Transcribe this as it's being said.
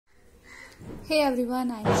Hey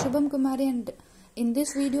everyone, I am Shubham Kumari and in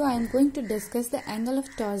this video I am going to discuss the angle of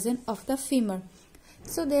torsion of the femur.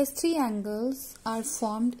 So there's three angles are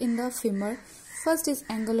formed in the femur. First is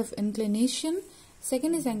angle of inclination,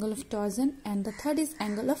 second is angle of torsion, and the third is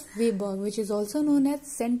angle of Weber, which is also known as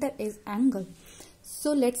center edge angle.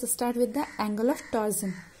 So let's start with the angle of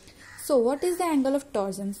torsion. So what is the angle of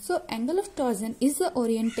torsion? So angle of torsion is the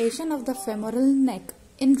orientation of the femoral neck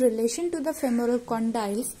in relation to the femoral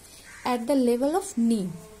condyles at the level of knee.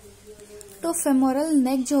 तो femoral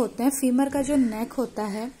neck जो होते हैं, femur का जो नेक होता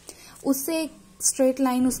है उससे एक स्ट्रेट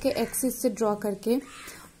लाइन उसके एक्सिस से ड्रॉ करके,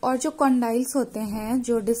 और जो कॉन्डाइल्स होते हैं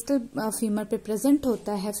जो डिस्टल फीमर पे प्रेजेंट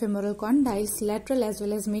होता है, femoral condyles lateral as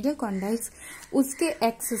well as medial condyles, उसके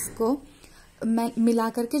एक्सिस को मिला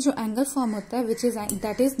करके जो एंगल फॉर्म होता है which is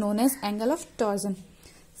that is known as angle of torsion.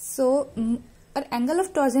 So angle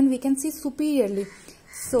of torsion we can see superiorly.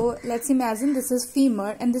 So let's imagine this is femur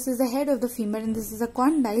and this is the head of the femur and this is the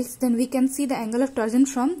condyles. Then we can see the angle of torsion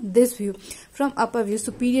from this view, from upper view,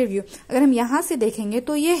 superior view. अगर हम यहाँ से देखेंगे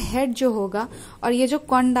तो ये head जो होगा और ये जो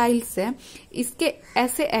कॉन्डाइल्स है इसके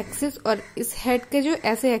ऐसे एक्सिस और इस हेड के जो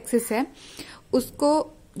ऐसे एक्सिस है उसको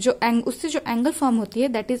उससे जो एंगल फॉर्म होती है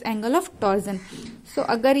that is angle of torsion. सो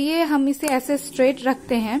अगर ये हम इसे ऐसे स्ट्रेट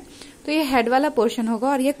रखते हैं तो ये हेड वाला पोर्शन होगा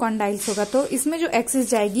और ये कॉन्डाइल्स होगा. तो इसमें जो एक्सिस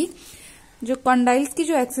जाएगी, जो कॉन्डाइल्स की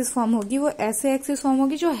जो एक्सिस फॉर्म होगी वो ऐसे एक्सिस फॉर्म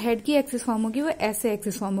होगी, जो हेड की एक्सिस फॉर्म होगी वो ऐसे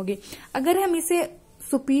एक्सिस फॉर्म होगी. अगर हम इसे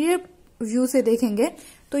सुपीरियर व्यू से देखेंगे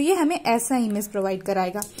तो ये हमें ऐसा इमेज प्रोवाइड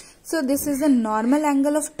कराएगा. So this is the normal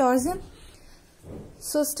angle of torsion.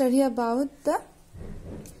 So study about the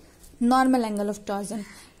normal angle of torsion.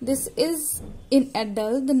 This is in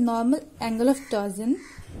adult the normal angle of torsion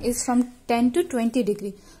is from 10 to 20 degree.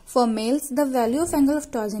 For males, the value of angle of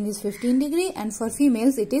torsion is 15 degree and for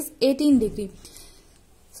females it is 18 degree.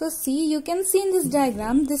 So see, you can see in this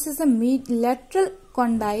diagram, this is a lateral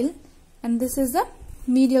condyle and this is the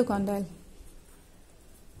medial condyle.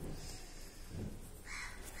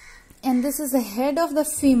 And this is the head of the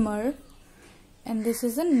femur and this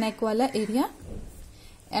is the neck wala area.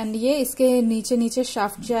 And ये इसके नीचे नीचे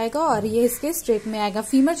shaft जाएगा और ये इसके straight में आएगा.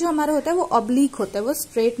 फीमर जो हमारा होता है वो ऑब्लिक होता है, वो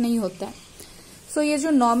स्ट्रेट नहीं होता है. सो ये जो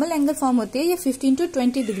नॉर्मल एंगल फॉर्म होती है ये 15 to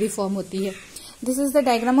 20 डिग्री फॉर्म होती है. This is the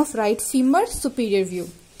diagram of right femur superior view.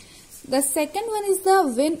 The second one is the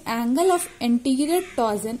when angle of anterior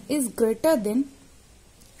torsion is greater than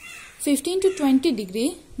 15 to 20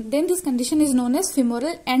 degree, then this condition is known as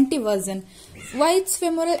femoral anteversion. Why it's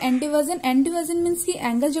femoral anteversion? Anteversion means कि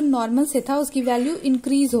angle जो normal से था उसकी value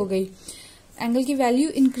increase हो गई, angle की value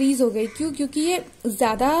increase हो गई. क्यों? क्योंकि ये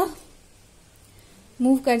ज्यादा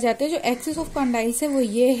मूव कर जाते हैं. जो एक्सिस ऑफ कॉन्डाइल्स है वो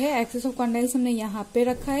ये है, एक्सिस ऑफ कॉन्डाइल्स हमने यहाँ पे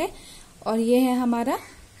रखा है और ये है हमारा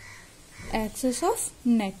एक्सिस ऑफ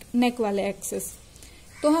नेक वाले एक्सिस.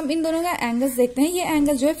 तो हम इन दोनों का एंगल्स देखते हैं. ये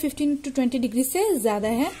एंगल जो है 15 to 20 डिग्री से ज्यादा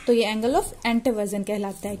है तो ये एंगल ऑफ एंटीवर्जन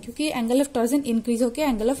कहलाता है, क्योंकि एंगल ऑफ टॉर्जन इंक्रीज होकर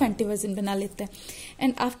एंगल ऑफ एंटीवर्जन बना लेता है.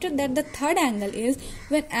 And after that the third angle is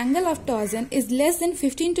when angle of torsion is less than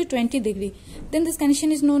 15 to 20 degree, then this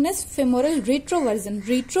condition is known as femoral रेट्रोवर्जन.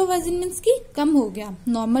 रेट्रोवर्जन means की कम हो गया,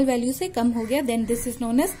 नॉर्मल वैल्यू से कम हो गया, then this is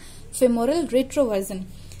known as femoral रेट्रोवर्जन.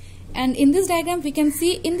 And in this diagram we can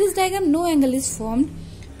see, in this diagram no angle is formed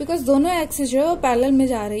because दोनों axis जो है parallel में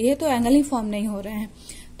जा रही है तो एंगल ही फॉर्म नहीं हो रहे हैं.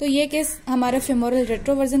 तो ये केस हमारा फेमोरल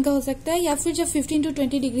रेट्रोवर्जन का हो सकता है, या फिर जब 15 to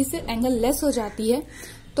 20 डिग्री से एंगल लेस हो जाती है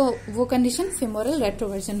तो वो कंडीशन फेमोरल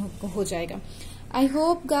रेट्रोवर्जन हो जाएगा. I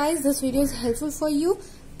hope guys this video is helpful for you.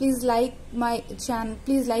 Please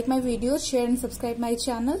like my video, share and subscribe my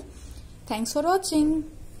channel. Thanks for watching.